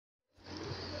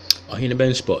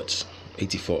Ohineben Sports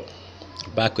 84,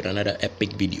 back with another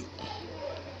epic video.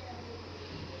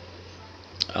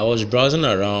 I was browsing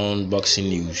around boxing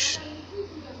news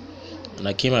and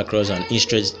I came across an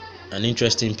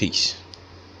interesting piece.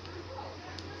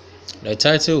 The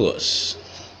title was,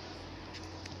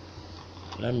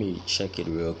 let me check it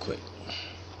real quick.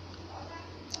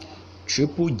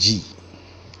 Triple G.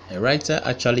 A writer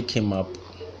actually came up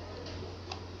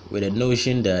with a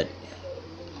notion that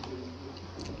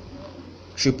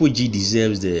Triple G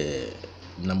deserves the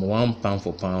 #1 pound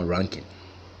for pound ranking.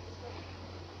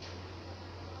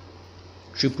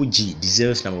 Triple G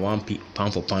deserves #1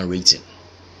 pound for pound rating.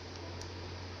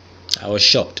 I was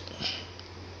shocked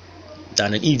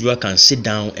that an individual can sit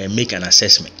down and make an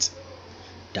assessment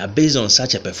that based on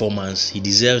such a performance, he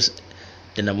deserves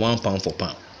the #1 pound for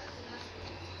pound.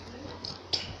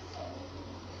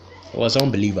 It was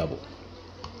unbelievable.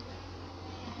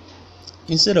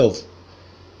 Instead of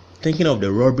thinking of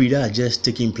the robbery that had just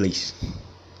taken place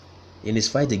in his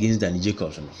fight against Gennady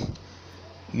Golvokin,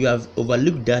 you have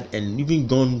overlooked that and even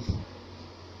gone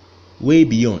way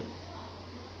beyond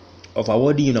of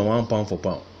awarding you #1 pound for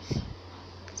pound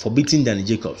for beating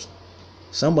Gennady Golvokin,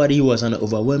 somebody who was an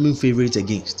overwhelming favorite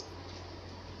against.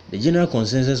 The general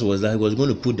consensus was that he was going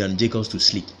to put Gennady Golvokin to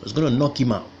sleep. He was going to knock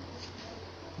him out.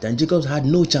 Gennady Golvokin had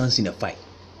no chance in the fight,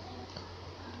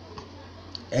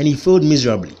 and he failed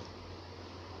miserably.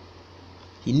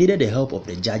 He needed the help of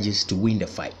the judges to win the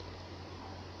fight,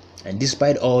 and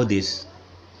despite all this,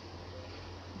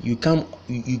 you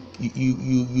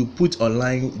put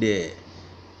online the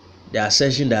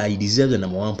assertion that he deserves the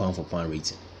 #1 pound for pound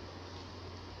rating.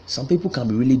 Some people can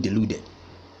be really deluded.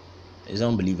 It's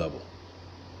unbelievable.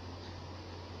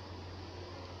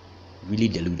 Really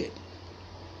deluded.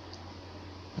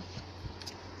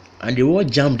 And they all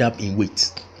jumped up in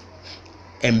weight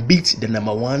and beat the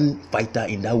 #1 fighter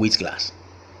in that weight class.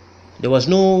 There was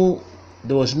no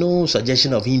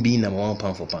suggestion of him being #1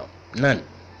 pound for pound. None.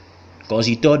 Because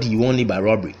he thought he won it by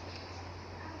robbery.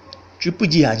 Triple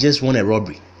G had just won a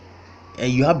robbery,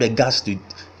 and you have the guts to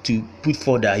put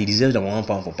forward that he deserves #1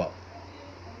 pound for pound.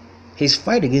 His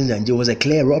fight against Gennady was a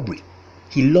clear robbery.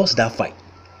 He lost that fight.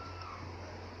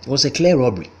 It was a clear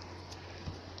robbery.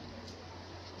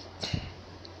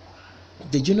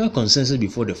 The general consensus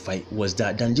before the fight was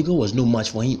that Gennady was no match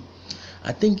for him.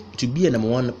 I think to be a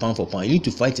 #1 pound for pound, you need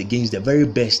to fight against the very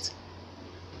best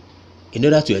in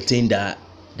order to attain that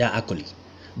accolade.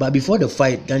 But before the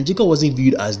fight, Gennady wasn't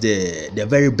viewed as the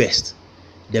very best,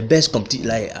 the best compete.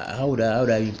 Like how would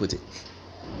I even put it?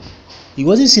 He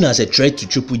wasn't seen as a threat to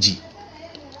Triple G,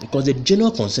 because the general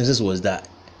consensus was that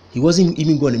he wasn't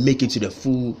even going to make it to the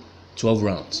full 12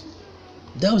 rounds.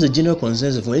 That was the general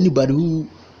consensus for anybody who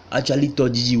actually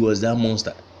thought Gigi was that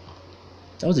monster.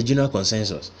 That was the general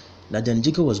consensus, that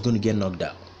Gennady was going to get knocked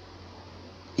out.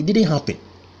 It didn't happen,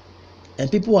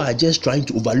 and people are just trying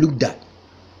to overlook that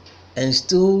and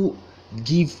still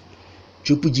give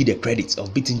Triple G the credit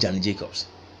of beating Gennady.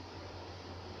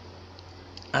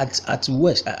 At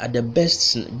worst, at the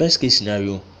best case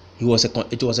scenario, it was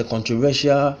a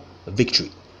controversial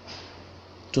victory.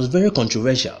 It was very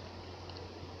controversial.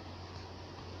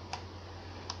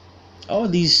 All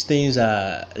these things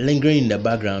are lingering in the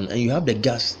background, and you have the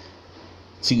guts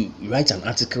to write an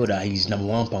article that he's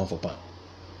 #1 pound for pound.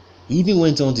 He even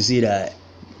went on to say that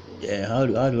how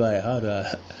do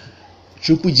I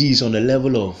Triple G is on the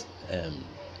level of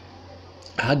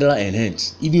Hagler and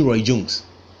Hens, even Roy Jones.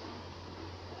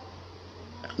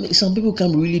 I mean, some people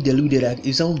can be really deluded.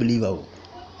 It's unbelievable.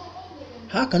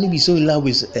 How can you be so in love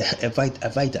with a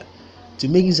fighter to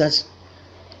making such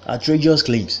outrageous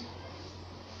claims?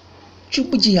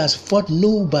 Triple G has fought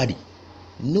nobody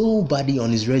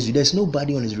on his resume. There's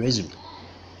nobody on his resume.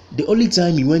 The only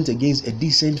time he went against a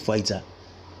decent fighter,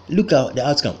 look at the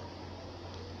outcome.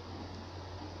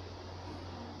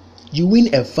 You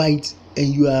win a fight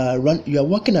and you are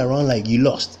walking around like you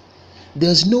lost.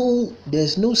 There's no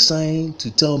sign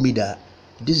to tell me that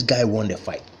this guy won the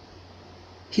fight.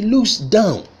 He looks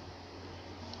down.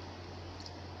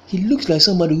 He looks like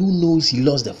somebody who knows he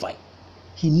lost the fight.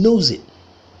 He knows it.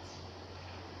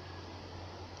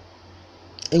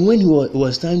 And when it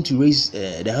was time to raise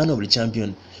the hand of the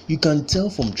champion, you can tell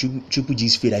from Triple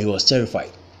G's face that he was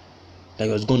terrified, that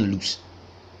he was going to lose.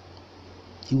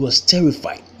 He was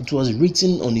terrified. It was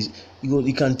written on his.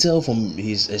 You can tell from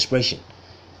his expression,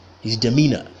 his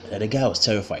demeanor, that the guy was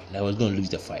terrified that he was going to lose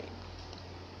the fight.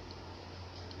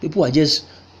 People are just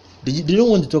they don't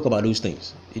want to talk about those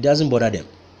things. It doesn't bother them.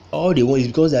 All they want is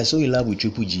because they're so in love with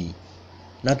Triple G.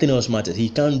 Nothing else matters. He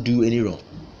can't do any wrong.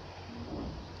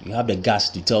 You have the guts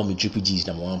to tell me Triple G is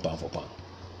 #1 pound for pound.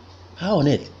 How on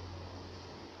earth?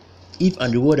 If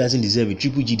Andrew Ward doesn't deserve it,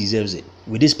 Triple G deserves it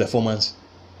with this performance.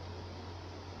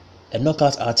 A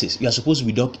knockout artist, you are supposed to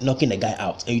be knocking the guy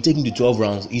out, and you take him to 12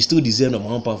 rounds. You still deserve number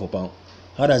 1 pound for pound.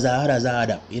 How does that add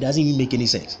up? It doesn't even make any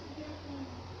sense.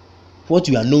 What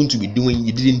you are known to be doing,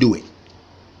 you didn't do it.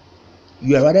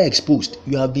 You are rather exposed.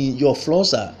 Your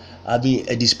flaws are being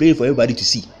displayed for everybody to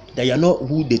see. That you are not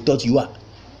who they thought you are.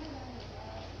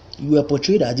 You were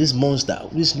portrayed as this monster,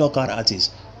 this knockout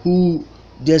artist who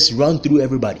just run through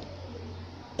everybody.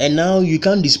 And now you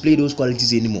can't display those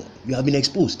qualities anymore. You have been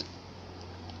exposed.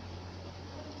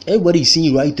 Everybody is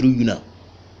seeing right through you now,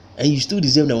 and you still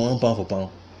deserve the 1 pound for pound.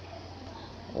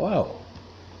 Wow,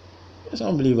 it's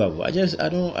unbelievable. I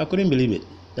couldn't believe it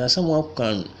that someone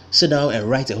can sit down and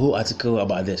write a whole article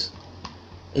about this.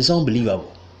 It's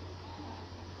unbelievable.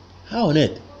 How on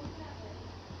earth?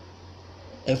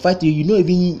 In fact,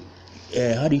 even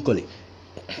how do you call it?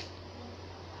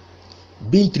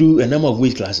 Been through a number of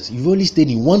weight classes. You've only stayed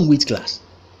in one weight class.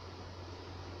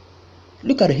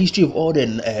 Look at the history of all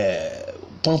the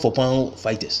pound for pound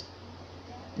fighters.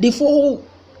 They fall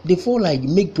like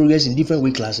make progress in different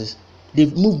weight classes.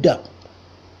 They've moved up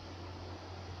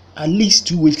at least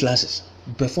 2 weight classes,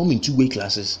 perform in 2 weight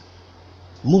classes.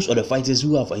 Most of the fighters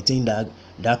who have attained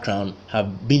that crown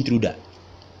have been through that.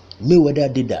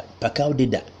 Mayweather did that, Pacquiao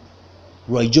did that,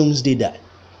 Roy Jones did that,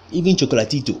 even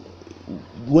Chocolatito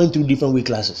went through different weight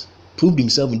classes, proved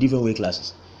himself in different weight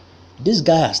classes. This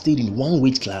guy has stayed in one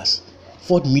weight class,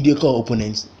 fought mediocre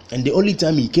opponents, and the only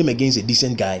time he came against a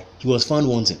decent guy, he was found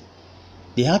wanting.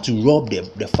 They had to rob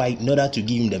the fight in order to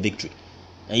give him the victory.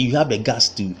 And you have the guts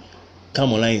to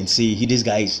come online and say, this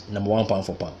guy is number 1 pound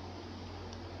for pound.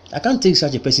 I can't take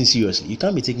such a person seriously. You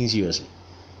can't be taken seriously.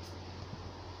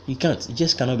 You can't. You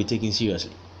just cannot be taken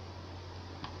seriously.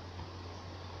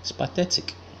 It's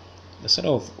pathetic. The sort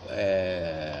of,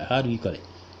 how do you call it?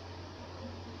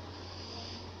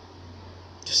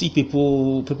 To see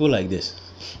people like this.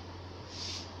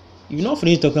 You're not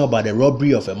finished talking about the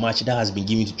robbery of a match that has been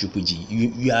given to Triple G.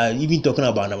 You are even talking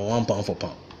about number 1 pound for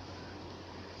pound.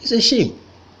 It's a shame.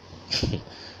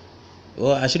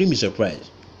 Well, I shouldn't be surprised.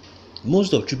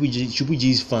 Most of Triple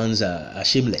G's fans are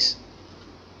shameless.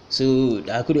 So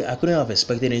I couldn't have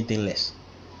expected anything less.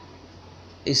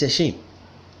 It's a shame.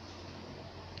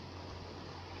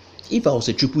 If I was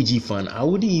a Triple G fan, I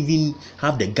wouldn't even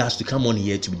have the guts to come on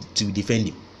here to defend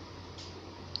him.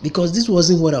 Because this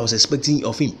wasn't what I was expecting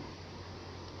of him.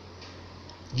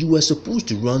 You were supposed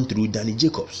to run through Danny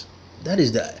Jacobs. That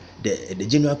is the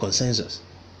general consensus.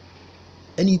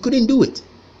 And you couldn't do it.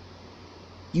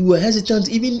 You were hesitant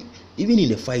even in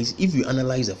the fight. If you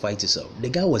analyze the fight itself, the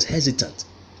guy was hesitant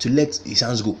to let his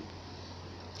hands go.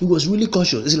 He was really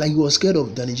cautious. It's like he was scared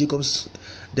of Danny Jacobs'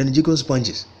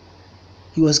 punches.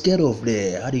 He was scared of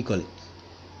how do you call it?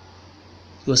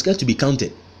 He was scared to be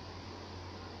counted.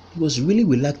 He was really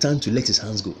reluctant to let his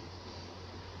hands go.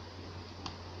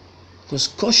 He was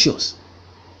cautious.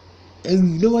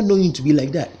 And you never know him to be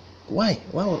like that. Why?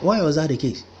 Why was that the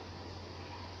case?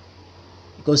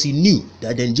 Because he knew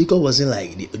that then Jacob wasn't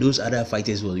like those other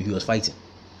fighters he was fighting.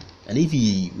 And if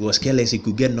he was careless, he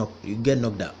could get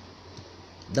knocked out.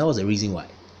 That was the reason why.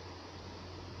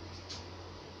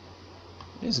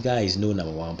 This guy is no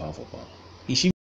number 1 pound for pound. He should